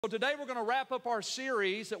So today we're going to wrap up our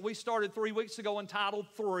series that we started 3 weeks ago entitled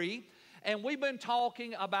 3. And we've been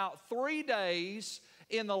talking about 3 days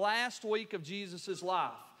in the last week of Jesus' life.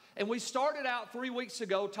 And we started out 3 weeks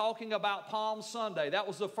ago talking about Palm Sunday. That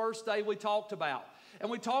was the first day we talked about. And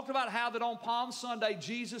we talked about how that on Palm Sunday,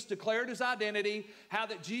 Jesus declared His identity, how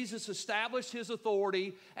that Jesus established His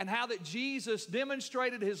authority, and how that Jesus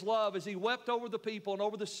demonstrated His love as He wept over the people and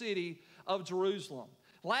over the city of Jerusalem.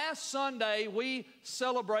 Last Sunday, we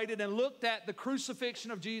celebrated and looked at the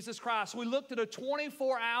crucifixion of Jesus Christ. We looked at a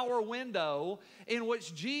 24-hour window in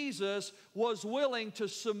which Jesus was willing to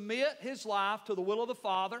submit His life to the will of the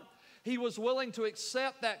Father. He was willing to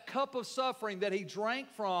accept that cup of suffering that He drank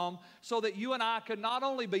from so that you and I could not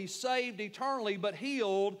only be saved eternally, but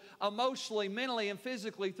healed emotionally, mentally, and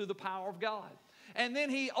physically through the power of God. And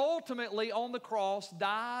then He ultimately on the cross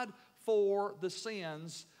died for the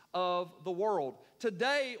sins of the world.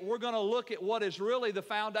 Today, we're going to look at what is really the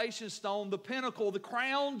foundation stone, the pinnacle, the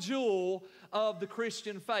crown jewel of the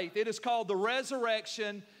Christian faith. It is called the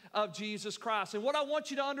resurrection of Jesus Christ. And what I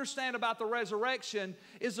want you to understand about the resurrection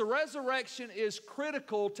is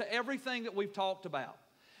critical to everything that we've talked about.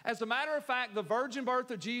 As a matter of fact, the virgin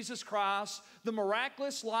birth of Jesus Christ, the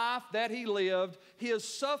miraculous life that He lived, His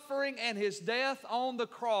suffering and His death on the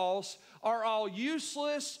cross are all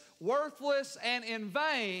useless, worthless, and in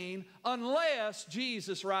vain unless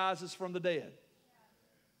Jesus rises from the dead.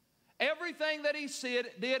 Everything that He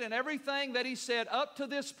did and everything that He said up to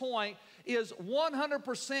this point is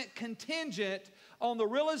 100% contingent on the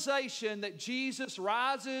realization that Jesus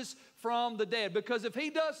rises from the dead. Because if He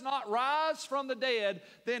does not rise from the dead,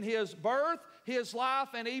 then His birth, His life,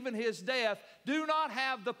 and even His death do not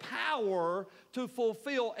have the power to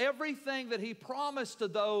fulfill everything that He promised to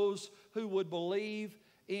those who would believe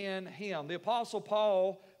in Him. The Apostle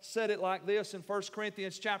Paul said it like this in 1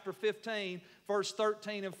 Corinthians chapter 15, verse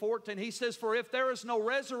 13 and 14. He says, "For if there is no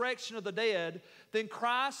resurrection of the dead, then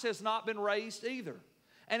Christ has not been raised either.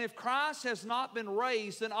 And if Christ has not been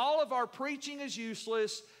raised, then all of our preaching is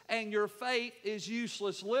useless and your faith is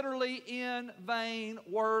useless." Literally in vain,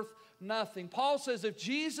 worth nothing. Paul says if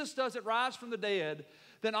Jesus doesn't rise from the dead,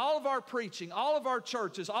 then all of our preaching, all of our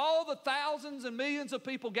churches, all the thousands and millions of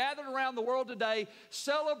people gathered around the world today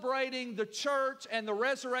celebrating the church and the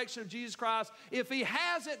resurrection of Jesus Christ, if He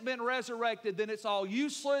hasn't been resurrected, then it's all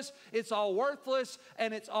useless, it's all worthless,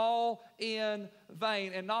 and it's all in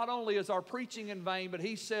vain. And not only is our preaching in vain, but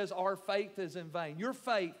he says our faith is in vain. Your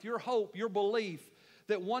faith, your hope, your belief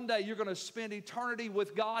that one day you're going to spend eternity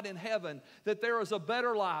with God in heaven, that there is a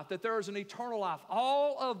better life, that there is an eternal life.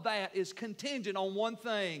 All of that is contingent on one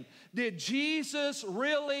thing. Did Jesus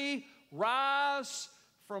really rise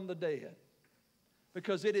from the dead?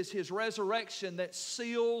 Because it is His resurrection that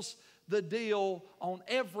seals the deal on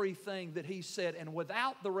everything that He said. And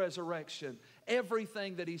without the resurrection,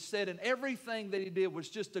 everything that He said and everything that He did was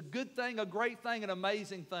just a good thing, a great thing, an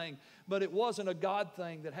amazing thing. But it wasn't a God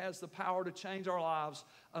thing that has the power to change our lives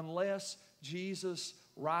unless Jesus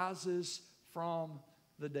rises from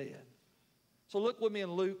the dead. So look with me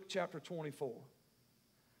in Luke chapter 24.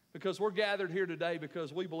 Because we're gathered here today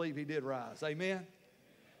because we believe He did rise. Amen?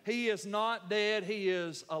 He is not dead, He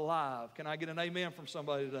is alive. Can I get an amen from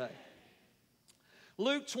somebody today?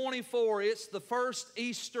 Luke 24, it's the first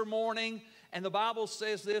Easter morning, and the Bible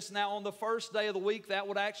says this. Now on the first day of the week, that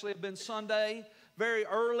would actually have been Sunday, very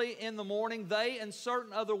early in the morning, they and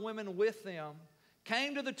certain other women with them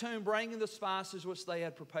came to the tomb bringing the spices which they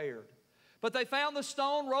had prepared. But they found the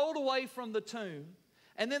stone rolled away from the tomb,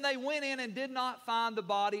 and then they went in and did not find the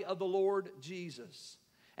body of the Lord Jesus.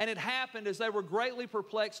 And it happened as they were greatly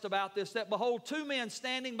perplexed about this, that behold, 2 men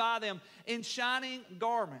standing by them in shining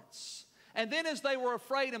garments. And then as they were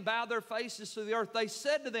afraid and bowed their faces to the earth, they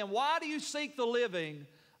said to them, "Why do you seek the living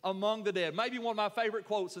among the dead?" Maybe one of my favorite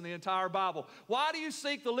quotes in the entire Bible. "Why do you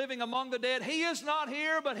seek the living among the dead? He is not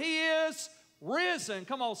here, but He is risen."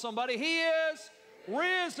 Come on, somebody. He is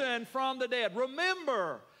risen from the dead.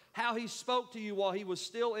 Remember how He spoke to you while He was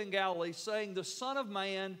still in Galilee, saying, "The Son of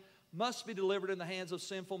Man must be delivered in the hands of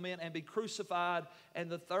sinful men and be crucified, and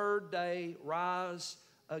the third day rise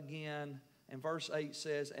again." And verse 8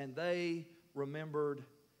 says, "And they remembered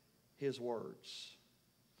His words."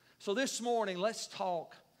 So this morning, let's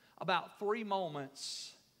talk about 3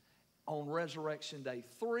 moments on Resurrection Day.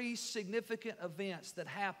 3 significant events that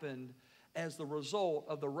happened as the result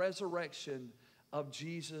of the resurrection of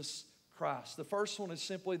Jesus Christ. The first one is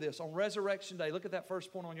simply this. On Resurrection Day, look at that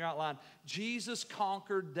first point on your outline. Jesus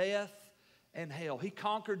conquered death and hell. He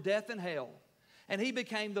conquered death and hell. And He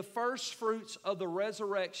became the first fruits of the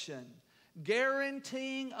resurrection,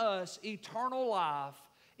 guaranteeing us eternal life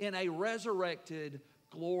in a resurrected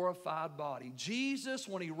glorified body. Jesus,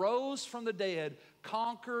 when He rose from the dead,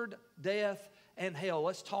 conquered death and hell.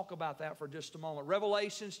 Let's talk about that for just a moment.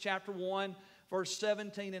 Revelations chapter 1, verse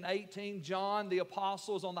 17 and 18. John, the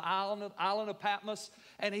apostle, is on the island of Patmos,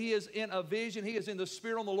 and he is in a vision. He is in the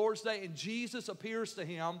Spirit on the Lord's day, and Jesus appears to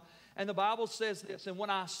him. And the Bible says this, "And when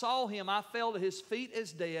I saw Him, I fell at His feet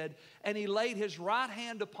as dead, and He laid His right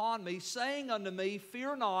hand upon me, saying unto me,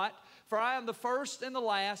 Fear not, for I am the first and the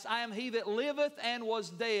last. I am He that liveth and was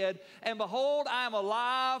dead, and behold, I am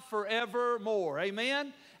alive forevermore."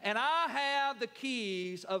 Amen? "And I have the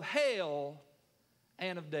keys of hell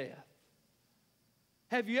and of death."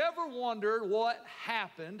 Have you ever wondered what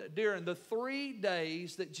happened during the 3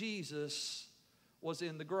 days that Jesus was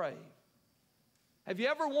in the grave? Have you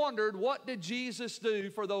ever wondered what did Jesus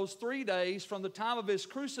do for those 3 days from the time of His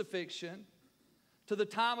crucifixion to the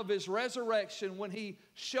time of His resurrection, when He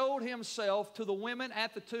showed Himself to the women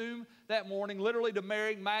at the tomb that morning, literally to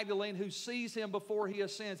Mary Magdalene, who sees Him before He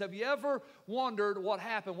ascends? Have you ever wondered what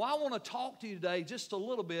happened? Well, I want to talk to you today just a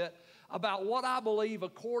little bit about what I believe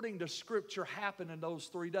according to Scripture happened in those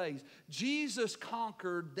 3 days. Jesus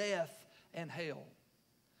conquered death and hell.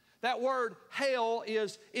 That word hell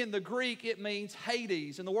is, in the Greek, it means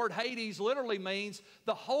Hades. And the word Hades literally means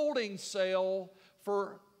the holding cell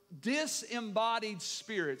for disembodied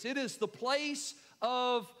spirits. It is the place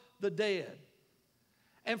of the dead.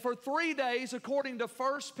 And for 3 days, according to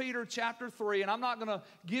 1 Peter chapter 3, and I'm not going to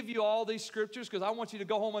give you all these scriptures because I want you to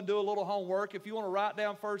go home and do a little homework. If you want to write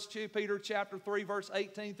down 1 Peter chapter 3, verse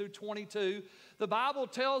 18 through 22, the Bible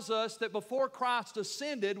tells us that before Christ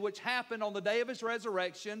ascended, which happened on the day of His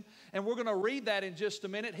resurrection, and we're going to read that in just a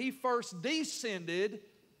minute, He first descended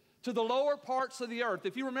to the lower parts of the earth.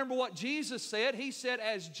 If you remember what Jesus said, He said,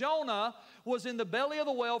 "As Jonah was in the belly of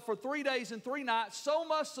the whale for 3 days and 3 nights, so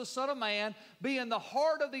must the Son of Man be in the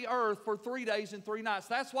heart of the earth for 3 days and 3 nights."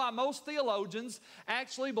 That's why most theologians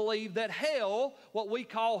actually believe that hell, what we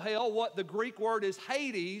call hell, what the Greek word is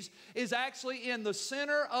Hades, is actually in the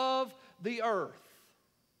center of the earth.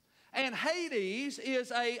 And Hades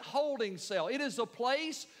is a holding cell. It is a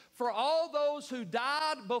place for all those who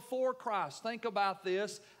died before Christ. Think about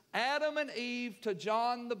this. Adam and Eve to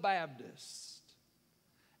John the Baptist.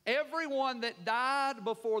 Everyone that died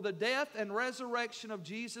before the death and resurrection of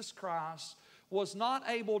Jesus Christ was not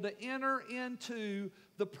able to enter into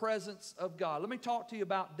the presence of God. Let me talk to you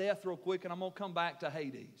about death real quick, and I'm going to come back to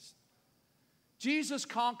Hades. Jesus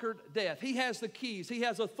conquered death. He has the keys. He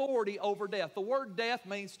has authority over death. The word death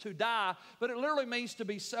means to die, but it literally means to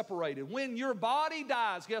be separated. When your body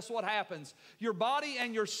dies, guess what happens? Your body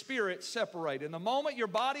and your spirit separate. And the moment your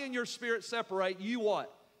body and your spirit separate, you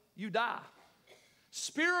what? You die.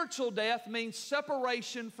 Spiritual death means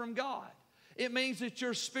separation from God. It means that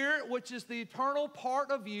your spirit, which is the eternal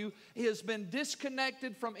part of you, has been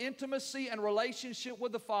disconnected from intimacy and relationship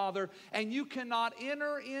with the Father, and you cannot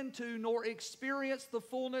enter into nor experience the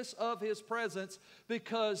fullness of His presence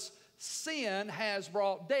because sin has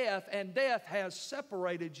brought death, and death has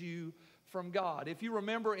separated you from God. If you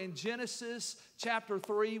remember in Genesis chapter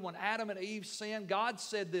 3, when Adam and Eve sinned, God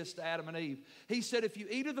said this to Adam and Eve. He said, "If you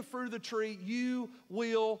eat of the fruit of the tree, you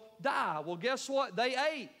will die." Well, guess what? They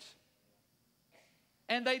ate.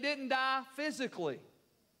 And they didn't die physically.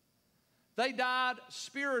 They died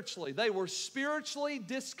spiritually. They were spiritually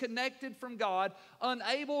disconnected from God,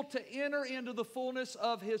 unable to enter into the fullness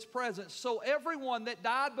of His presence. So everyone that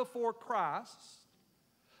died before Christ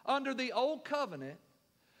under the old covenant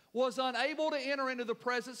was unable to enter into the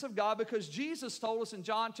presence of God because Jesus told us in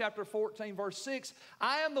John chapter 14, verse 6,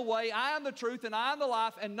 "I am the way, I am the truth, and I am the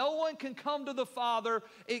life, and no one can come to the Father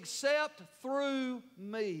except through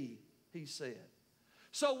me," He said.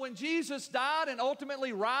 So when Jesus died and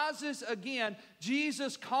ultimately rises again,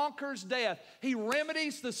 Jesus conquers death. He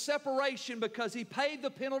remedies the separation because He paid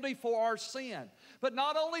the penalty for our sin. But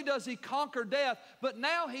not only does He conquer death, but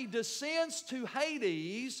now He descends to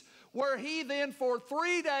Hades, where He then for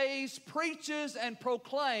 3 days preaches and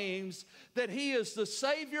proclaims that He is the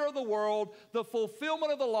Savior of the world, the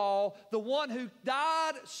fulfillment of the law, the one who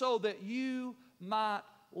died so that you might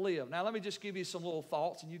live. Now let me just give you some little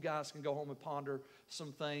thoughts, and you guys can go home and ponder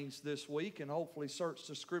some things this week and hopefully search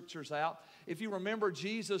the scriptures out. If you remember,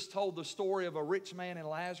 Jesus told the story of a rich man and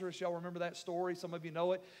Lazarus. Y'all remember that story? Some of you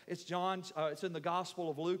know it. It's it's in the Gospel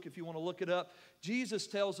of Luke if you want to look it up. Jesus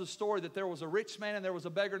tells the story that there was a rich man and there was a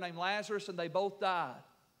beggar named Lazarus, and they both died.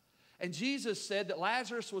 And Jesus said that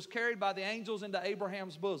Lazarus was carried by the angels into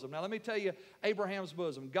Abraham's bosom. Now let me tell you, Abraham's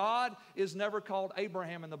bosom. God is never called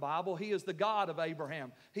Abraham in the Bible. He is the God of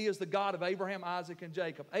Abraham. He is the God of Abraham, Isaac, and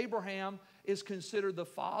Jacob. Abraham is considered the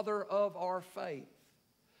father of our faith.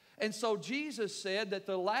 And so Jesus said that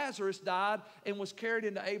the Lazarus died and was carried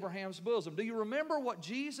into Abraham's bosom. Do you remember what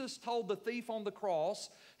Jesus told the thief on the cross?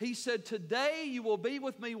 He said, today you will be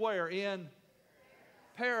with me where? In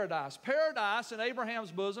paradise. Paradise and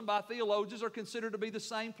Abraham's bosom by theologians are considered to be the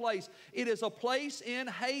same place. It is a place in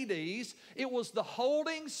Hades. It was the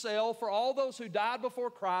holding cell for all those who died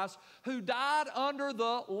before Christ, who died under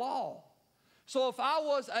the law. So if I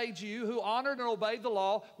was a Jew who honored and obeyed the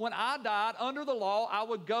law, when I died under the law, I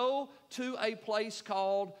would go to a place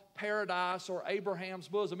called paradise or Abraham's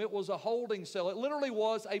bosom. It was a holding cell. It literally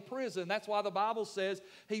was a prison. That's why the Bible says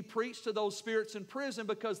he preached to those spirits in prison,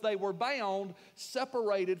 because they were bound,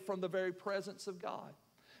 separated from the very presence of God.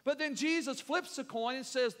 But then Jesus flips the coin and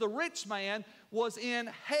says the rich man was in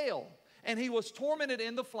hell, and he was tormented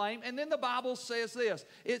in the flame. And then the Bible says this.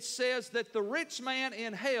 It says that the rich man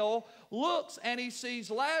in hell looks and he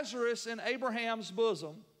sees Lazarus in Abraham's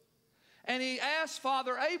bosom. And he asks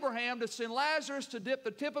Father Abraham to send Lazarus to dip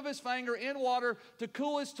the tip of his finger in water to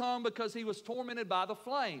cool his tongue, because he was tormented by the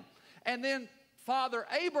flame. And then Father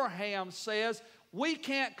Abraham says, we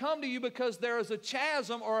can't come to you because there is a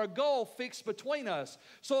chasm or a gulf fixed between us.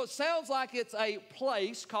 So it sounds like it's a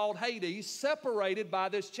place called Hades, separated by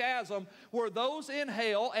this chasm, where those in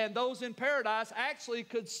hell and those in paradise actually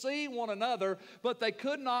could see one another, but they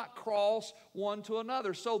could not cross one to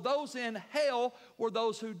another. So those in hell were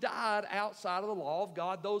those who died outside of the law of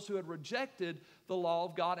God, those who had rejected the law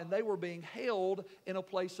of God, and they were being held in a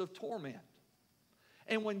place of torment.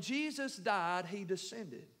 And when Jesus died, he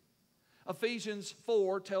descended. Ephesians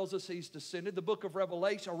 4 tells us he's descended. The book of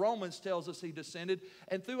Revelation, Romans tells us he descended.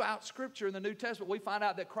 And throughout Scripture in the New Testament, we find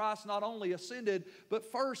out that Christ not only ascended,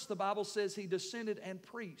 but first the Bible says he descended and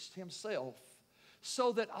preached himself,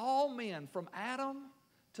 so that all men from Adam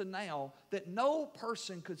to now, that no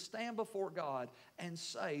person could stand before God and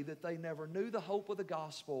say that they never knew the hope of the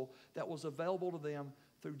gospel that was available to them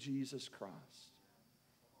through Jesus Christ.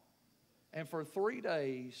 And for 3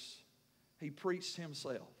 days, he preached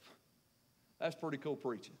himself. That's pretty cool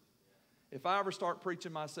preaching. If I ever start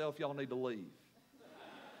preaching myself, y'all need to leave.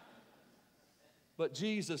 But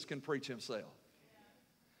Jesus can preach himself.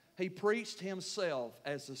 He preached himself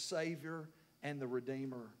as the Savior and the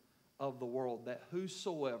Redeemer of the world, that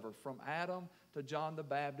whosoever, from Adam to John the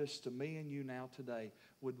Baptist to me and you now today,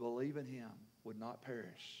 would believe in him would not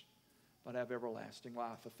perish, but have everlasting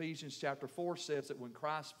life. Ephesians chapter 4 says that when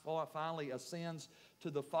Christ finally ascends to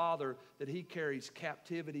the Father, that he carries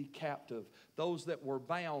captivity captive. Those that were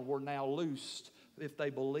bound were now loosed if they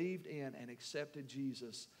believed in and accepted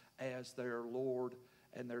Jesus as their Lord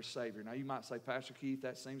and their Savior. Now you might say, Pastor Keith,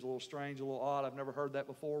 that seems a little strange, a little odd. I've never heard that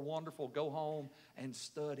before. Wonderful. Go home and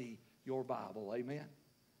study your Bible. Amen?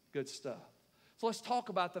 Good stuff. So let's talk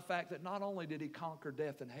about the fact that not only did he conquer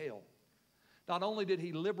death and hell, not only did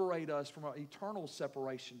he liberate us from an eternal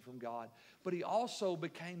separation from God, but he also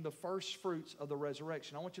became the first fruits of the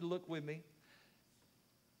resurrection. I want you to look with me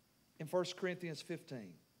in 1 Corinthians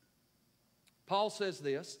 15. Paul says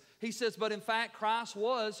this. He says, but in fact, Christ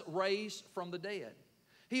was raised from the dead.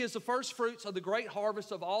 He is the first fruits of the great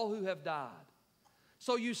harvest of all who have died.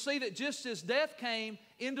 So you see that just as death came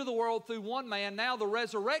into the world through one man, now the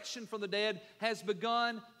resurrection from the dead has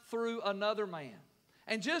begun through another man.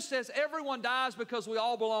 And just as everyone dies because we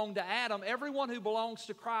all belong to Adam, everyone who belongs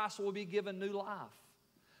to Christ will be given new life.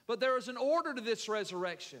 But there is an order to this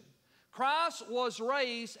resurrection. Christ was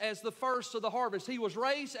raised as the first of the harvest. He was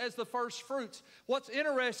raised as the first fruits. What's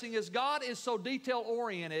interesting is God is so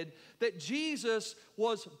detail-oriented that Jesus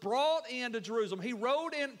was brought into Jerusalem. He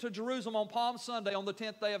rode into Jerusalem on Palm Sunday on the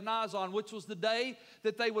 10th day of Nisan, which was the day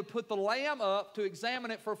that they would put the lamb up to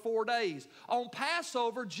examine it for 4 days. On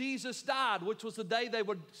Passover, Jesus died, which was the day they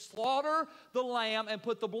would slaughter the lamb and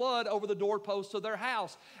put the blood over the doorposts of their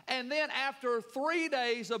house. And then after 3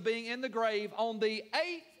 days of being in the grave, on the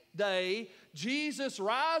 8th day, Jesus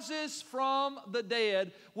rises from the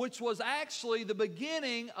dead, which was actually the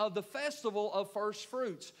beginning of the festival of first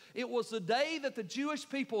fruits. It was the day that the Jewish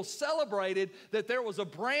people celebrated that there was a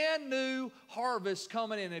brand new harvest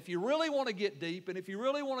coming in. If you really want to get deep, and if you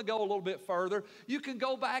really want to go a little bit further, you can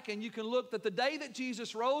go back and you can look that the day that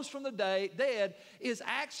Jesus rose from the dead is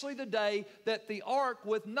actually the day that the ark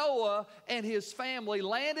with Noah and his family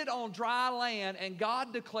landed on dry land, and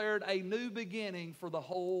God declared a new beginning for the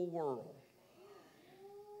whole world.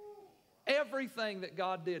 Everything that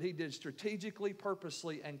God did, he did strategically,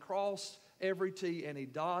 purposely, and crossed every T, and he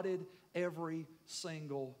dotted every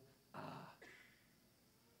single I.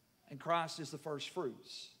 And Christ is the first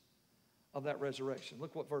fruits of that resurrection.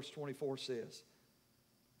 Look what verse 24 says.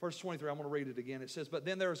 Verse 23, I'm going to read it again. It says, but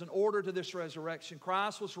then there is an order to this resurrection.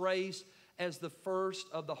 Christ was raised as the first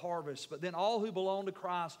of the harvest. But then all who belong to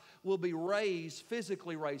Christ will be raised,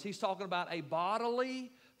 physically raised. He's talking about a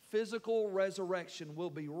bodily, physical resurrection will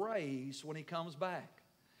be raised when He comes back.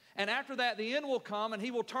 And after that, the end will come, and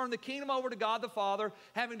He will turn the kingdom over to God the Father,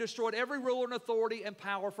 having destroyed every ruler and authority and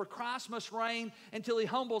power. For Christ must reign until He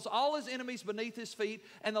humbles all His enemies beneath His feet.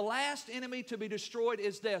 And the last enemy to be destroyed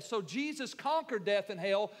is death. So Jesus conquered death and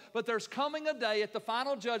hell, but there's coming a day at the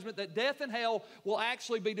final judgment that death and hell will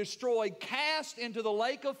actually be destroyed, cast into the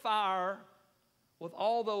lake of fire with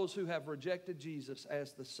all those who have rejected Jesus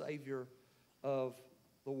as the Savior of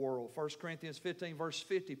the world. 1 Corinthians 15, verse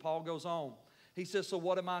 50, Paul goes on. He says, so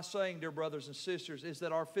what am I saying, dear brothers and sisters, is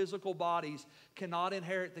that our physical bodies cannot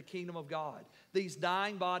inherit the kingdom of God. These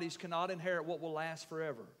dying bodies cannot inherit what will last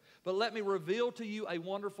forever. But let me reveal to you a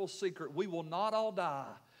wonderful secret. We will not all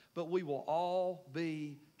die, but we will all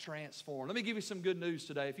be transformed. Let me give you some good news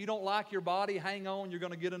today. If you don't like your body, hang on, you're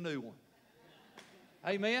going to get a new one.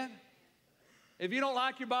 Amen? If you don't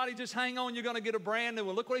like your body, just hang on. You're going to get a brand new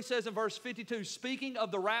one. Look what he says in verse 52. Speaking of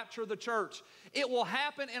the rapture of the church, it will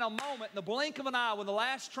happen in a moment, in the blink of an eye, when the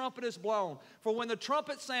last trumpet is blown. For when the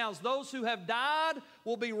trumpet sounds, those who have died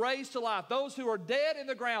will be raised to life. Those who are dead in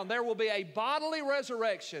the ground, there will be a bodily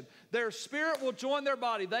resurrection. Their spirit will join their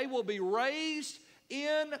body. They will be raised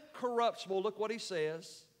incorruptible. Look what he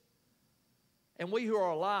says. And we who are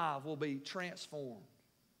alive will be transformed.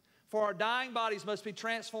 For our dying bodies must be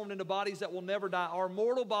transformed into bodies that will never die. Our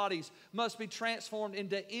mortal bodies must be transformed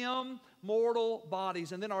into immortal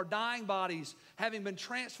bodies. And then our dying bodies, having been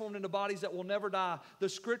transformed into bodies that will never die, the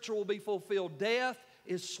scripture will be fulfilled. Death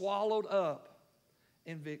is swallowed up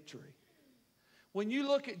in victory. When you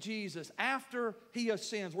look at Jesus, after He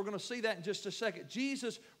ascends, we're going to see that in just a second,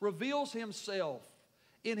 Jesus reveals Himself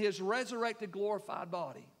in His resurrected, glorified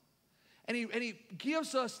body. And he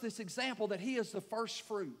gives us this example that He is the first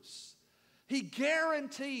fruits. He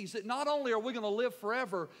guarantees that not only are we going to live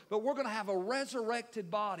forever, but we're going to have a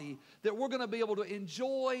resurrected body, that we're going to be able to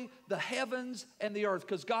enjoy the heavens and the earth,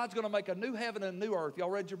 because God's going to make a new heaven and a new earth. Y'all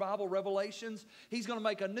read your Bible, Revelations? He's going to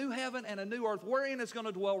make a new heaven and a new earth, wherein is going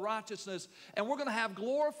to dwell righteousness, and we're going to have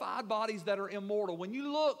glorified bodies that are immortal. When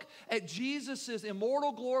you look at Jesus'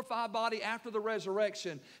 immortal, glorified body after the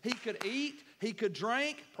resurrection, He could eat, He could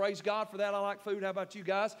drink. Praise God for that. I like food. How about you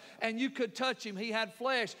guys? And you could touch Him. He had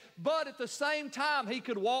flesh. But at the same time, He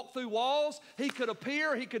could walk through walls. He could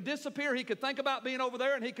appear. He could disappear. He could think about being over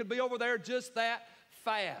there, and He could be over there just that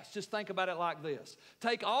fast. Just think about it like this.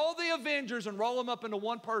 Take all the Avengers and roll them up into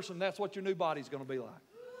one person. That's what your new body's going to be like.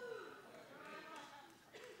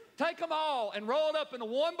 Take them all and roll it up into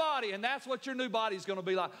one body, and that's what your new body's going to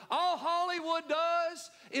be like. All Hollywood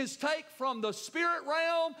does is take from the spirit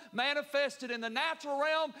realm, manifested in the natural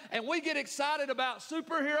realm, and we get excited about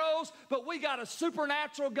superheroes, but we got a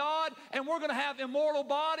supernatural God, and we're going to have immortal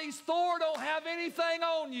bodies. Thor don't have anything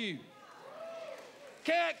on you.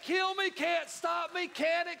 Can't kill me, can't stop me,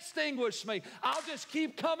 can't extinguish me. I'll just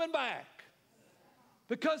keep coming back.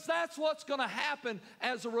 Because that's what's going to happen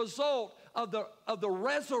as a result of the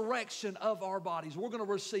resurrection of our bodies. We're going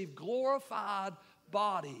to receive glorified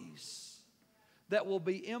bodies that will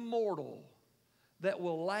be immortal, that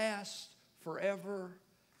will last forever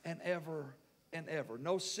and ever and ever.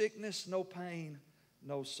 No sickness, no pain,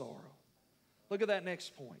 no sorrow. Look at that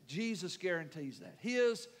next point. Jesus guarantees that.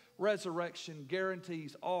 His resurrection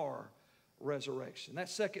guarantees our resurrection. That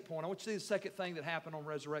second point, I want you to see the second thing that happened on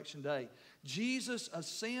Resurrection Day. Jesus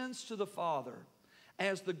ascends to the Father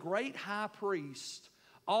as the great high priest,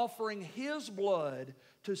 offering His blood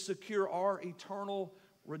to secure our eternal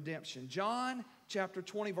redemption. John chapter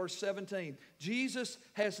 20, verse 17. Jesus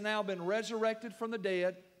has now been resurrected from the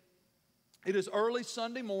dead. It is early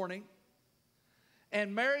Sunday morning,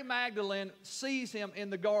 and Mary Magdalene sees Him in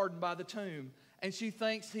the garden by the tomb, and she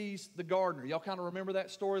thinks He's the gardener. Y'all kind of remember that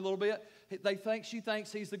story a little bit? She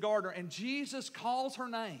thinks He's the gardener, and Jesus calls her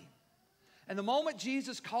name. And the moment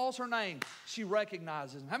Jesus calls her name, she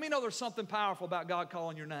recognizes Him. How many know there's something powerful about God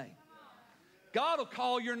calling your name? God will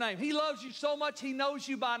call your name. He loves you so much, He knows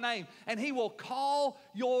you by name, and He will call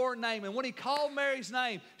your name. And when He called Mary's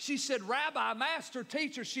name, she said, Rabbi, Master,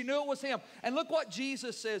 Teacher. She knew it was Him. And look what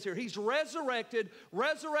Jesus says here. He's resurrected,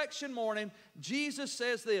 resurrection morning. Jesus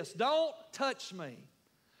says this, don't touch me,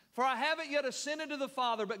 for I haven't yet ascended to the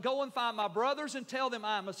Father, but go and find my brothers and tell them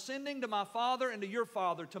I am ascending to my Father and to your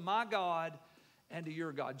Father, to my God and to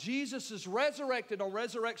your God. Jesus is resurrected on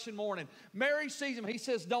resurrection morning. Mary sees Him. He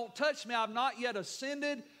says, don't touch me. I've not yet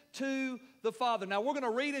ascended to the Father. Now, we're going to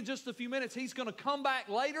read in just a few minutes. He's going to come back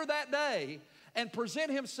later that day and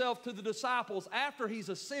present Himself to the disciples after He's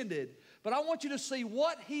ascended. But I want you to see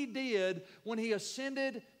what He did when He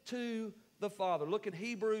ascended to the Father. Look at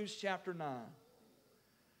Hebrews chapter 9.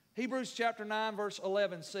 Hebrews chapter 9 verse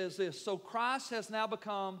 11 says this, so Christ has now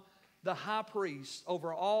become the high priest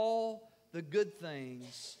over all the good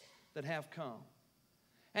things that have come.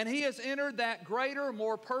 And He has entered that greater,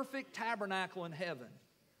 more perfect tabernacle in heaven,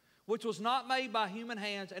 which was not made by human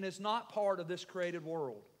hands and is not part of this created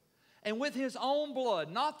world. And with His own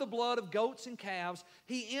blood, not the blood of goats and calves,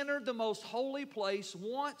 He entered the most holy place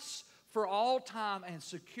once for all time and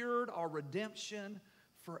secured our redemption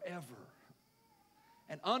forever.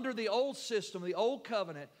 And under the old system, the old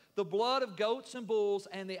covenant, the blood of goats and bulls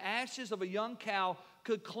and the ashes of a young cow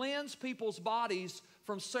could cleanse people's bodies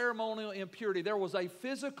from ceremonial impurity. There was a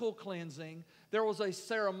physical cleansing, there was a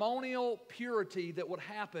ceremonial purity that would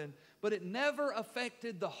happen, but it never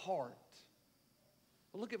affected the heart.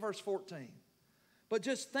 Well, look at verse 14. But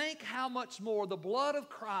just think how much more the blood of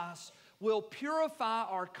Christ will purify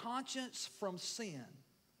our conscience from sin,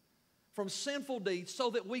 from sinful deeds, so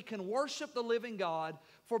that we can worship the living God.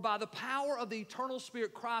 For by the power of the eternal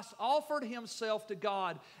Spirit, Christ offered Himself to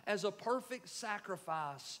God as a perfect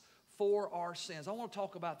sacrifice for our sins. I want to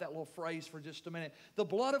talk about that little phrase for just a minute. The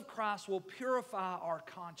blood of Christ will purify our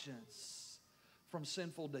conscience from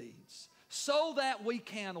sinful deeds, so that we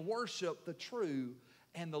can worship the true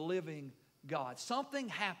and the living God. Something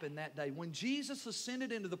happened that day when Jesus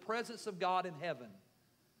ascended into the presence of God in heaven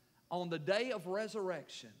on the day of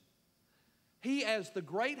resurrection. He, as the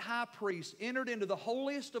great high priest, entered into the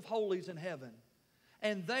holiest of holies in heaven.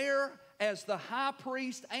 And there, as the high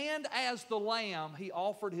priest and as the lamb, He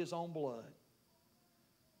offered His own blood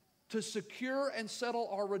to secure and settle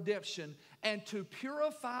our redemption and to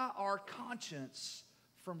purify our conscience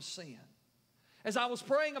from sin. As I was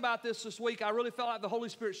praying about this week, I really felt like the Holy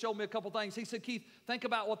Spirit showed me a couple things. He said, Keith, think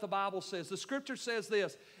about what the Bible says. The Scripture says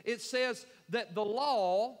this. It says that the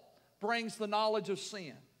law brings the knowledge of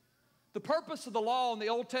sin. The purpose of the law in the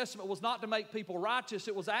Old Testament was not to make people righteous.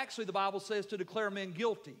 It was actually, the Bible says, to declare men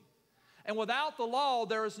guilty. And without the law,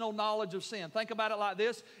 there is no knowledge of sin. Think about it like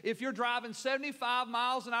this. If you're driving 75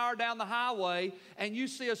 miles an hour down the highway and you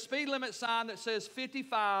see a speed limit sign that says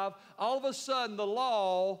 55, all of a sudden the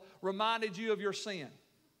law reminded you of your sin.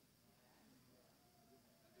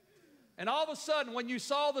 And all of a sudden, when you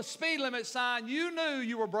saw the speed limit sign, you knew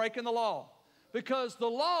you were breaking the law, because the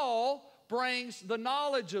law brings the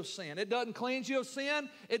knowledge of sin. It doesn't cleanse you of sin.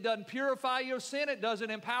 It doesn't purify you of sin. It doesn't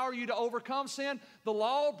empower you to overcome sin. The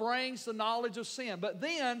law brings the knowledge of sin. But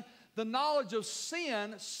then the knowledge of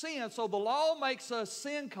sin. So the law makes us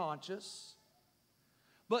sin conscious,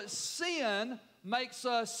 but sin makes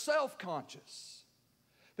us self-conscious.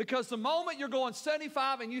 Because the moment you're going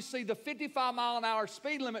 75 and you see the 55 mile an hour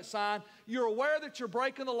speed limit sign, you're aware that you're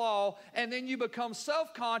breaking the law, and then you become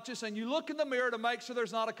self-conscious and you look in the mirror to make sure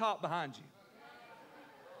there's not a cop behind you.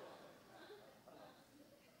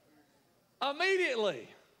 Immediately,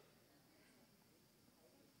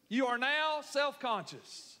 you are now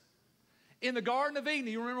self-conscious. In the Garden of Eden,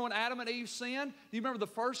 do you remember when Adam and Eve sinned? Do you remember the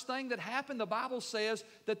first thing that happened? The Bible says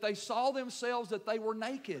that they saw themselves that they were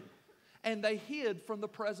naked. And they hid from the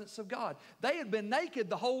presence of God. They had been naked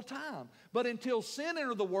the whole time. But until sin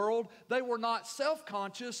entered the world, they were not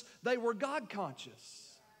self-conscious, they were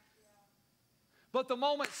God-conscious. But the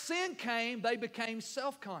moment sin came, they became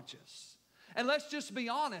self-conscious. And let's just be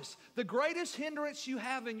honest, the greatest hindrance you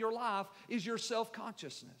have in your life is your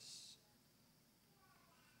self-consciousness.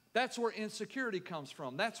 That's where insecurity comes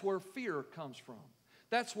from. That's where fear comes from.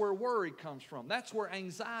 That's where worry comes from. That's where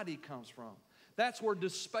anxiety comes from. That's where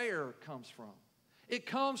despair comes from. It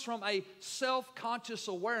comes from a self-conscious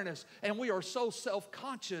awareness, and we are so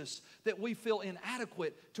self-conscious that we feel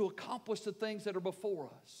inadequate to accomplish the things that are before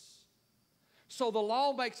us. So the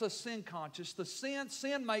law makes us sin conscious.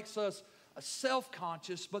 Sin makes us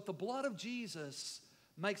self-conscious, but the blood of Jesus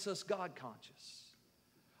makes us God conscious.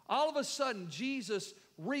 All of a sudden, Jesus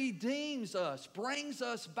redeems us, brings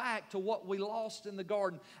us back to what we lost in the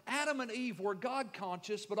garden. Adam and Eve were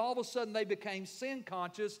God-conscious, but all of a sudden they became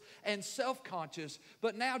sin-conscious and self-conscious.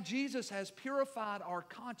 But now Jesus has purified our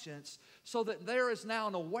conscience so that there is now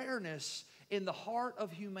an awareness in the heart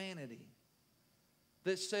of humanity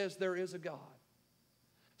that says there is a God.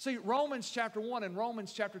 See, Romans chapter 1 and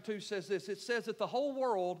Romans chapter 2 says this. It says that the whole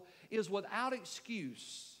world is without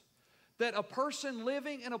excuse. That a person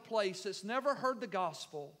living in a place that's never heard the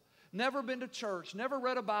gospel, never been to church, never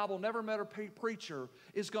read a Bible, never met a preacher,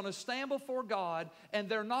 is going to stand before God, and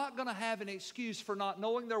they're not going to have an excuse for not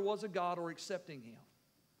knowing there was a God or accepting Him.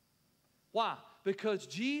 Why? Because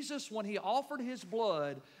Jesus, when He offered His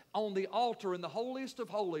blood on the altar in the holiest of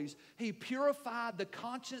holies, He purified the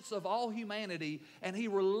conscience of all humanity, and He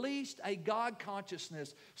released a God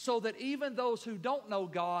consciousness so that even those who don't know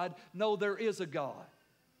God know there is a God.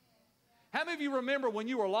 How many of you remember when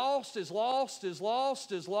you were lost as lost as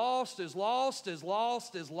lost as lost as lost as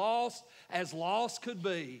lost as lost as lost could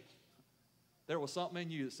be? There was something in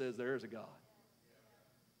you that says there is a God.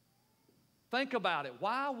 Think about it.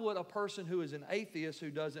 Why would a person who is an atheist who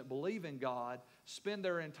doesn't believe in God spend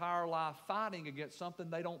their entire life fighting against something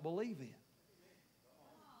they don't believe in?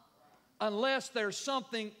 Unless there's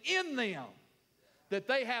something in them that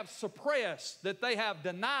they have suppressed, that they have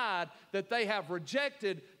denied, that they have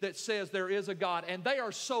rejected, that says there is a God. And they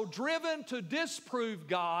are so driven to disprove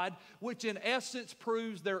God, which in essence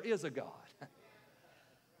proves there is a God.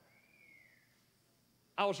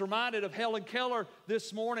 I was reminded of Helen Keller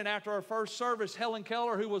this morning after our first service. Helen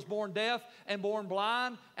Keller, who was born deaf and born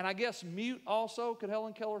blind, and I guess mute also. Could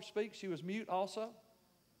Helen Keller speak? She was mute also.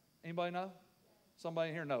 Anybody know?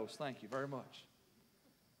 Somebody here knows. Thank you very much.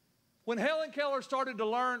 When Helen Keller started to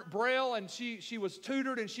learn Braille and she was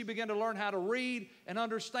tutored and she began to learn how to read and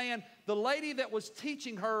understand, the lady that was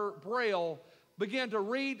teaching her Braille began to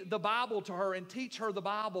read the Bible to her and teach her the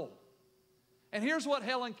Bible. And here's what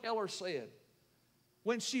Helen Keller said.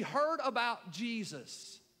 When she heard about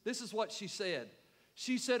Jesus, this is what she said.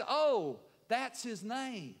 She said, "Oh, that's His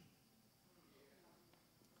name."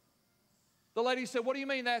 The lady said, "What do you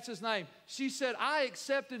mean that's His name?" She said, "I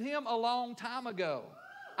accepted Him a long time ago.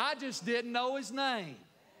 I just didn't know His name."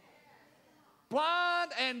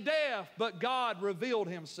 Blind and deaf, but God revealed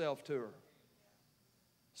Himself to her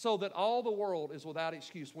so that all the world is without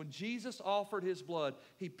excuse. When Jesus offered His blood,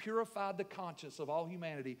 He purified the conscience of all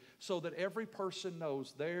humanity so that every person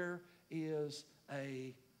knows there is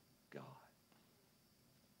a God.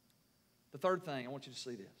 The third thing, I want you to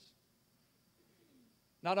see this.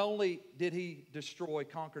 Not only did He destroy,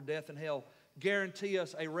 conquer death and hell, guarantee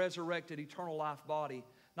us a resurrected eternal life body,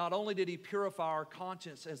 not only did He purify our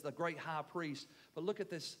conscience as the great high priest, but look at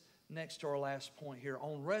this next to our last point here.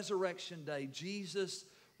 On Resurrection Day, Jesus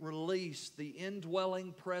released the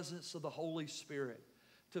indwelling presence of the Holy Spirit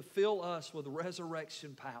to fill us with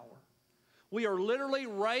resurrection power. We are literally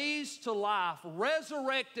raised to life,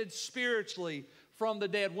 resurrected spiritually from the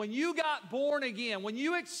dead. When you got born again, when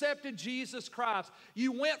you accepted Jesus Christ,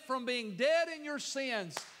 you went from being dead in your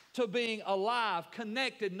sins to being alive,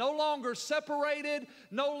 connected, no longer separated,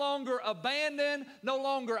 no longer abandoned, no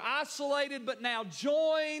longer isolated, but now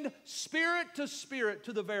joined spirit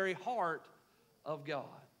to the very heart of God.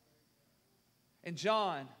 In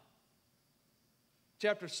John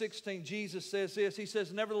chapter 16, Jesus says this. He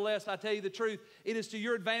says, "Nevertheless, I tell you the truth, it is to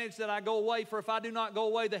your advantage that I go away, for if I do not go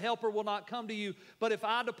away, the Helper will not come to you. But if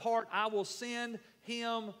I depart, I will send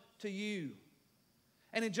Him to you."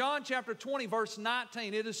 And in John chapter 20, verse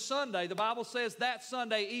 19, it is Sunday. The Bible says that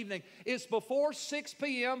Sunday evening. It's before 6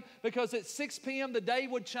 p.m. because at 6 p.m. the day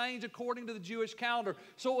would change according to the Jewish calendar.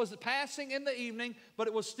 So it was passing in the evening, but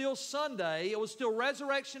it was still Sunday. It was still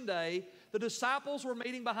Resurrection Day. The disciples were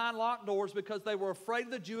meeting behind locked doors because they were afraid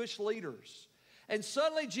of the Jewish leaders. And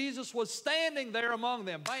suddenly Jesus was standing there among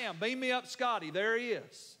them. Bam, beam me up, Scotty. There He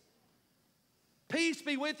is. "Peace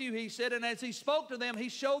be with you," He said. And as He spoke to them, He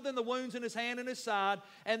showed them the wounds in His hand and His side.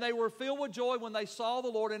 And they were filled with joy when they saw the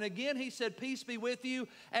Lord. And again He said, "Peace be with you.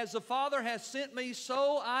 As the Father has sent me,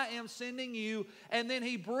 so I am sending you." And then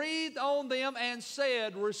He breathed on them and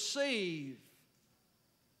said, "Receive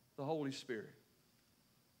the Holy Spirit."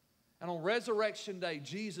 And on Resurrection Day,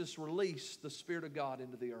 Jesus released the Spirit of God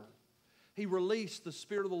into the earth. He released the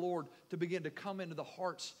Spirit of the Lord to begin to come into the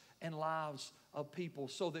hearts and lives of people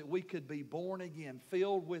so that we could be born again,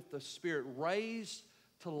 filled with the Spirit, raised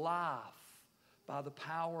to life by the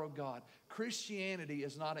power of God. Christianity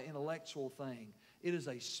is not an intellectual thing. It is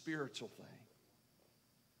a spiritual thing.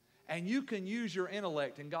 And you can use your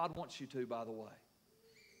intellect, and God wants you to, by the way.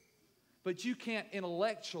 But you can't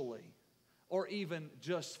intellectually or even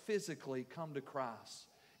just physically come to Christ.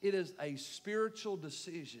 It is a spiritual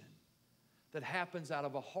decision that happens out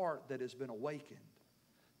of a heart that has been awakened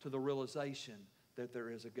to the realization that there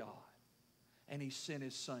is a God. And He sent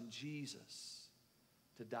His Son Jesus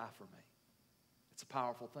to die for me. It's a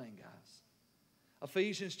powerful thing, guys.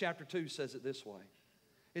 Ephesians chapter 2 says it this way.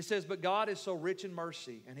 It says, "But God is so rich in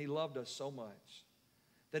mercy, and He loved us so much,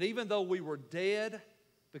 that even though we were dead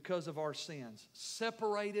because of our sins,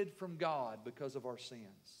 separated from God because of our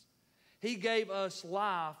sins, He gave us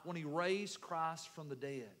life when He raised Christ from the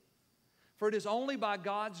dead. For it is only by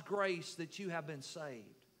God's grace that you have been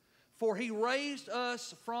saved. For He raised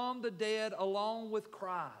us from the dead along with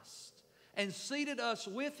Christ and seated us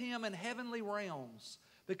with Him in heavenly realms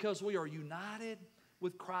because we are united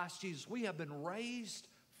with Christ Jesus. We have been raised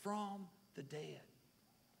from the dead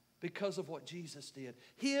because of what Jesus did.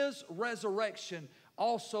 His resurrection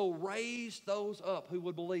also raised those up who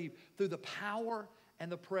would believe through the power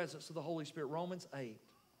and the presence of the Holy Spirit. Romans 8.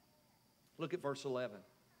 Look at verse 11.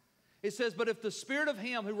 It says, but if the Spirit of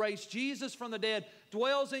Him who raised Jesus from the dead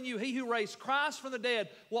dwells in you, He who raised Christ from the dead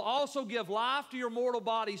will also give life to your mortal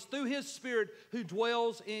bodies through His Spirit who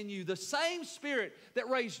dwells in you. The same Spirit that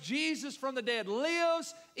raised Jesus from the dead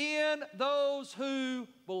lives in those who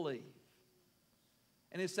believe.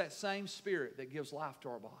 And it's that same Spirit that gives life to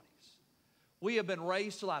our bodies. We have been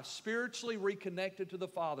raised to life, spiritually reconnected to the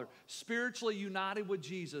Father, spiritually united with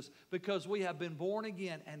Jesus because we have been born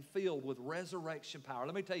again and filled with resurrection power.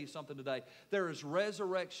 Let me tell you something today. There is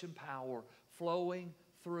resurrection power flowing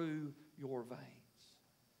through your veins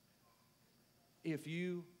if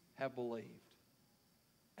you have believed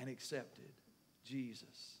and accepted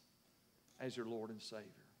Jesus as your Lord and Savior.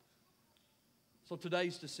 So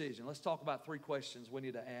today's decision, let's talk about 3 questions we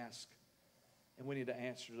need to ask and we need to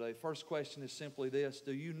answer today. First question is simply this: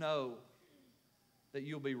 do you know that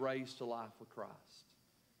you'll be raised to life with Christ?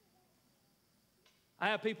 I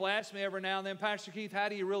have people ask me every now and then, Pastor Keith, how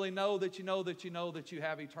do you really know that you know that you know that you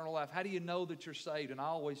have eternal life? How do you know that you're saved? And I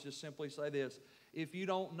always just simply say this: if you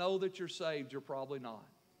don't know that you're saved, you're probably not.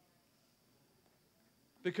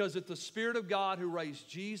 Because if the Spirit of God who raised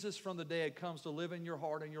Jesus from the dead comes to live in your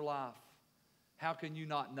heart and your life, how can you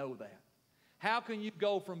not know that? How can you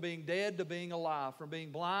go from being dead to being alive, from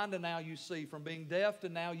being blind to now you see, from being deaf to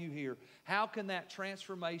now you hear? How can that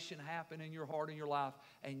transformation happen in your heart and your life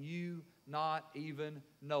and you not even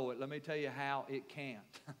know it? Let me tell you how it can't.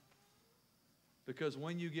 Because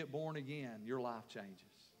when you get born again, your life changes.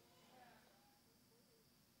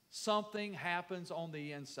 Something happens on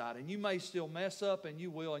the inside, and you may still mess up, and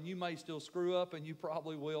you will, and you may still screw up, and you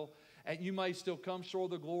probably will. And you may still come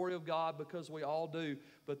short of the glory of God, because we all do.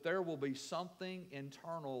 But there will be something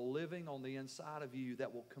internal living on the inside of you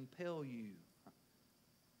that will compel you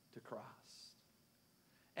to Christ.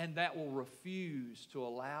 And that will refuse to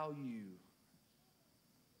allow you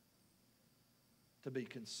to be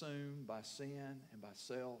consumed by sin and by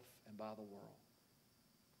self and by the world.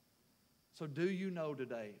 So do you know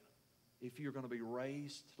today if you're going to be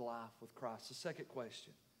raised to life with Christ? The second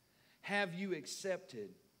question: have you accepted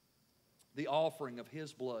the offering of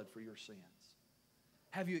His blood for your sins?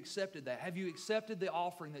 Have you accepted that? Have you accepted the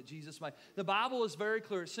offering that Jesus made? The Bible is very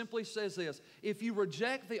clear. It simply says this: if you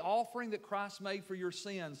reject the offering that Christ made for your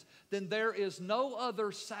sins, then there is no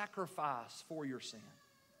other sacrifice for your sin.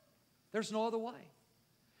 There's no other way.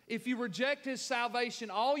 If you reject His salvation,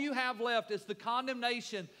 all you have left is the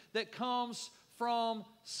condemnation that comes from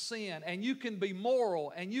sin. And you can be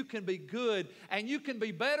moral, and you can be good, and you can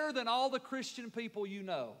be better than all the Christian people you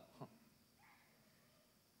know.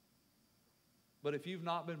 But if you've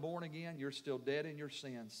not been born again, you're still dead in your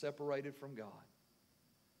sins, separated from God.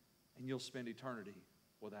 And you'll spend eternity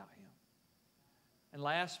without Him. And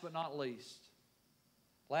last but not least,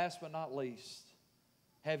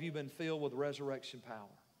 have you been filled with resurrection power?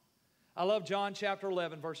 I love John chapter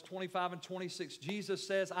 11, verse 25 and 26. Jesus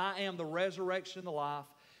says, I am the resurrection and the life.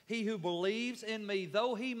 He who believes in me,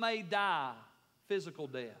 though he may die physical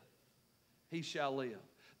death, he shall live.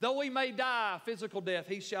 Though he may die physical death,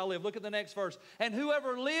 he shall live. Look at the next verse. And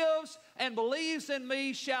whoever lives and believes in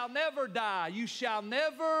me shall never die. You shall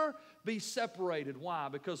never be separated. Why?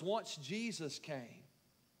 Because once Jesus came,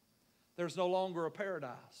 there's no longer a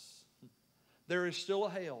paradise. There is still a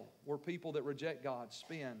hell where people that reject God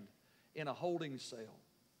spend in a holding cell.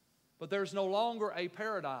 But there's no longer a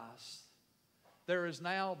paradise. There is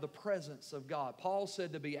now the presence of God. Paul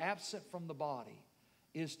said to be absent from the body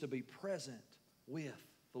is to be present with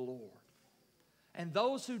the Lord. And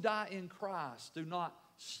those who die in Christ do not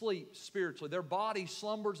sleep spiritually. Their body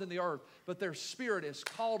slumbers in the earth, but their spirit is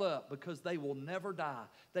caught up because they will never die.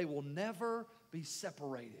 They will never be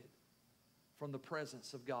separated from the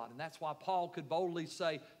presence of God. And that's why Paul could boldly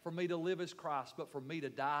say, for me to live is Christ, but for me to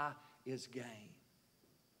die is gain.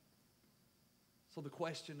 So the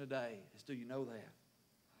question today is, do you know that?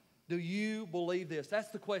 Do you believe this? That's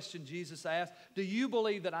the question Jesus asked. Do you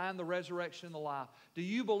believe that I am the resurrection and the life? Do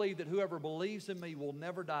you believe that whoever believes in me will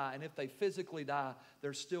never die? And if they physically die,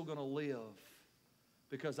 they're still going to live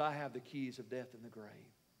because I have the keys of death and the grave.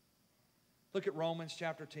 Look at Romans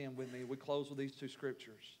chapter 10 with me. We close with these 2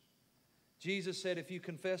 scriptures. Jesus said,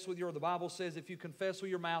 the Bible says, if you confess with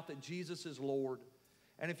your mouth that Jesus is Lord,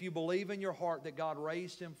 and if you believe in your heart that God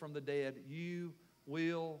raised Him from the dead, you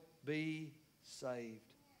will be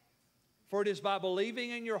saved. For it is by believing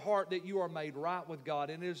in your heart that you are made right with God,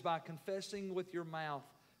 and it is by confessing with your mouth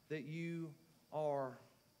that you are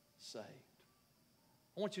saved.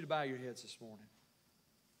 I want you to bow your heads this morning.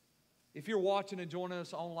 If you're watching and joining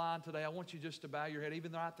us online today, I want you just to bow your head,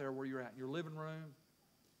 even right there where you're at, in your living room,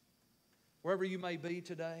 wherever you may be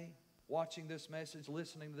today, watching this message,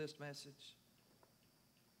 listening to this message.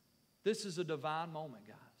 This is a divine moment,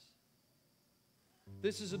 guys.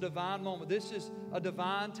 This is a divine moment. This is a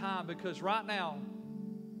divine time, because right now,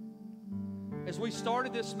 as we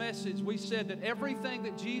started this message, we said that everything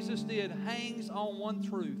that Jesus did hangs on one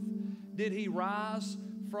truth. Did He rise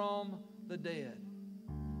from the dead?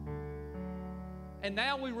 And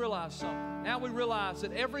now we realize something. Now we realize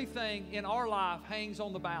that everything in our life hangs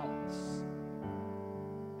on the balance.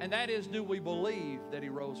 And that is, do we believe that He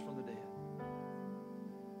rose from the dead?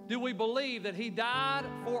 Do we believe that He died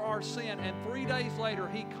for our sin, and 3 days later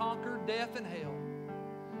He conquered death and hell?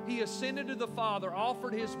 He ascended to the Father,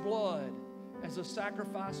 offered His blood as a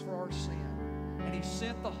sacrifice for our sin, and He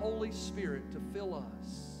sent the Holy Spirit to fill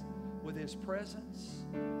us with His presence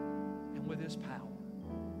and with His power,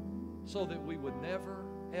 so that we would never,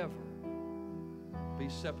 ever be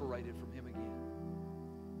separated from Him again.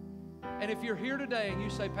 And if you're here today and you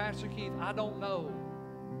say, Pastor Keith, I don't know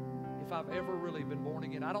if I've ever really been born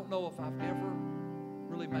again. I don't know if I've ever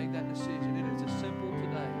really made that decision. It is as simple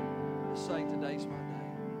today to say, today's my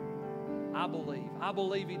day. I believe. I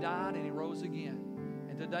believe He died and He rose again.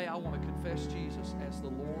 And today I want to confess Jesus as the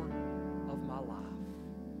Lord of my life.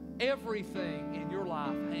 Everything in your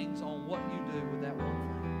life hangs on what you do with that one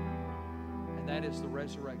thing. And that is the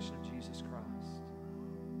resurrection of Jesus Christ.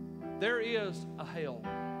 There is a hell.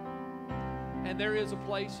 And there is a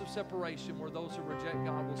place of separation where those who reject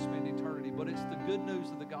God will spend eternity. But it's the good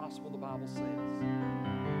news of the gospel, the Bible says,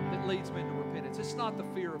 that leads men to repentance. It's not the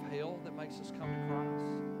fear of hell that makes us come to Christ.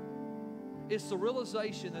 It's the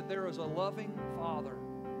realization that there is a loving Father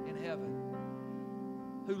in heaven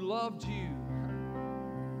who loved you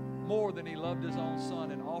more than He loved His own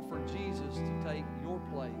Son, and offered Jesus to take your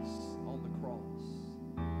place on the cross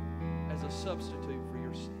as a substitute for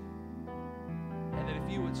your sin. And that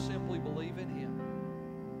if you would simply believe in Him,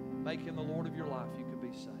 make Him the Lord of your life, you could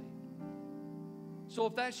be saved. So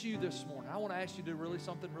if that's you this morning, I want to ask you to do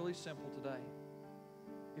something really simple today.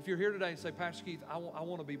 If you're here today and say, Pastor Keith, I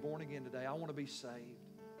want to be born again today. I want to be saved.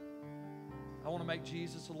 I want to make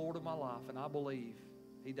Jesus the Lord of my life, and I believe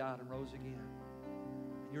He died and rose again.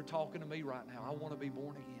 And you're talking to me right now. I want to be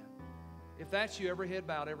born again. If that's you, every head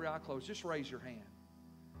bowed, every eye closed, just raise your hand.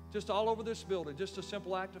 Just all over this building, just a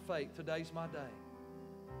simple act of faith. Today's my day.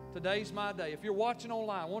 Today's my day. If you're watching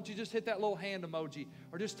online, why don't you just hit that little hand emoji,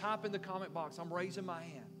 or just type in the comment box, I'm raising my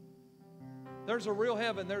hand. There's a real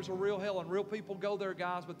heaven, there's a real hell, and real people go there,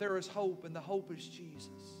 guys, but there is hope, and the hope is Jesus.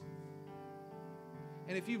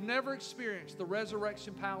 And if you've never experienced the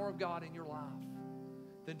resurrection power of God in your life,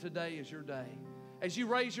 then today is your day. As you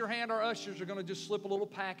raise your hand, our ushers are going to just slip a little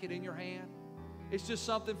packet in your hand. It's just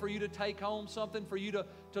something for you to take home, something for you to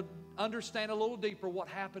understand a little deeper what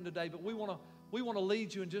happened today. But we want to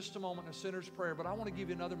lead you in just a moment in a sinner's prayer. But I want to give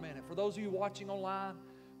you another minute. For those of you watching online,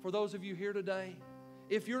 for those of you here today,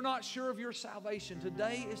 if you're not sure of your salvation,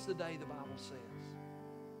 today is the day, the Bible says.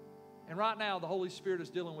 And right now, the Holy Spirit is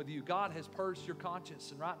dealing with you. God has purged your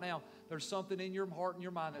conscience. And right now, there's something in your heart and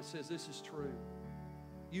your mind that says this is true.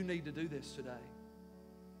 You need to do this today.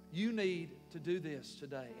 You need to do this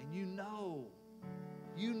today. And you know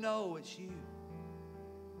it's you.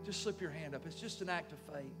 Just slip your hand up. It's just an act of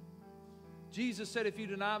faith. Jesus said, if you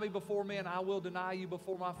deny me before men, I will deny you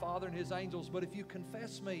before my Father and His angels. But if you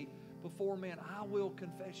confess me before men, I will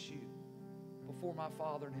confess you before my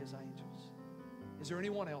Father and His angels. Is there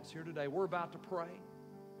anyone else here today? We're about to pray.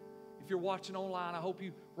 If you're watching online, I hope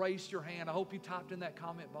you raised your hand. I hope you typed in that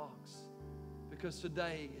comment box, because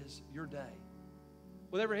today is your day.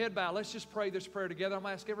 With every head bowed, let's just pray this prayer together. I'm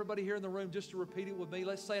going to ask everybody here in the room just to repeat it with me.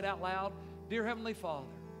 Let's say it out loud. Dear Heavenly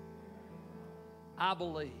Father, I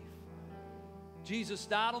believe Jesus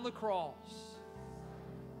died on the cross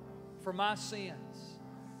for my sins,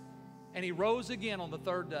 and He rose again on the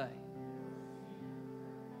third day.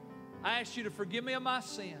 I ask you to forgive me of my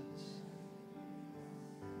sins.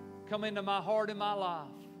 Come into my heart and my life.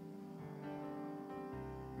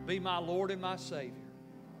 Be my Lord and my Savior.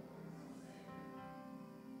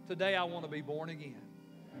 Today I want to be born again.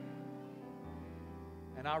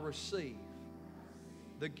 And I receive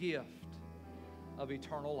the gift of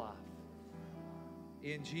eternal life.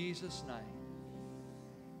 In Jesus' name,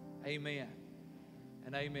 amen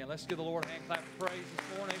and amen. Let's give the Lord a hand clap of praise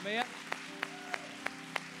this morning. Amen.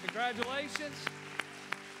 Congratulations.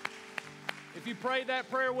 If you prayed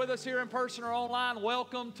that prayer with us here in person or online,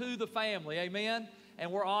 welcome to the family. Amen.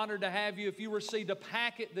 And we're honored to have you. If you received a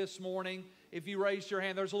packet this morning, if you raised your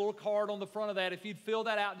hand, there's a little card on the front of that. If you'd fill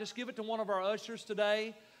that out, just give it to one of our ushers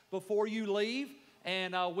today before you leave.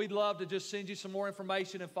 And we'd love to just send you some more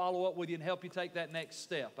information and follow up with you and help you take that next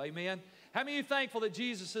step. Amen. How many of you thankful that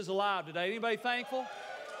Jesus is alive today? Anybody thankful?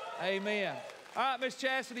 Amen. All right, Miss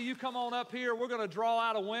Chastity, you come on up here. We're going to draw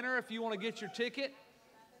out a winner if you want to get your ticket.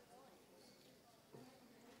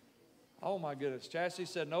 Oh, my goodness. Chastity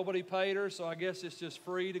said nobody paid her, so I guess it's just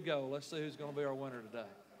free to go. Let's see who's going to be our winner today.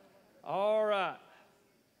 All right.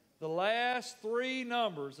 The last three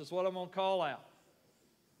numbers is what I'm going to call out.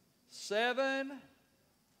 7,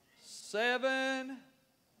 7,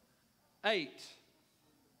 8.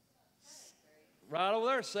 Right over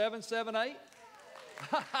there, 7, 7, 8.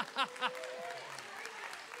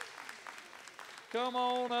 Come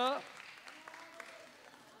on up.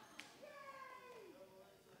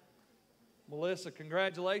 Melissa,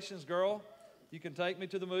 congratulations, girl. You can take me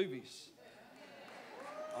to the movies.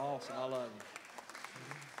 Awesome, I love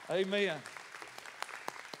you. Amen.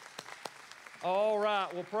 All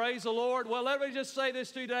right, well, praise the Lord. Well, let me just say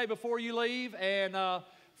this to you today before you leave, and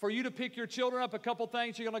for you to pick your children up, a couple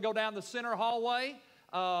things. You're going to go down the center hallway,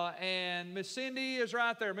 and Miss Cindy is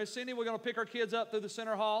right there. Miss Cindy, we're going to pick our kids up through the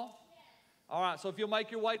center hall. All right, so if you'll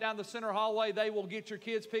make your way down the center hallway, they will get your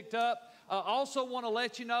kids picked up. Also want to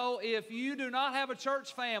let you know, if you do not have a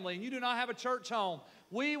church family and you do not have a church home,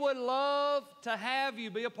 we would love to have you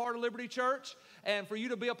be a part of Liberty Church and for you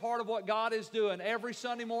to be a part of what God is doing. Every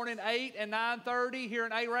Sunday morning, 8 and 9:30 here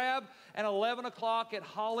in Arab and 11 o'clock at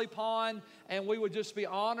Holly Pond. And we would just be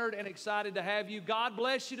honored and excited to have you. God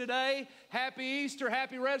bless you today. Happy Easter.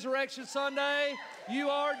 Happy Resurrection Sunday. You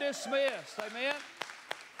are dismissed. Amen.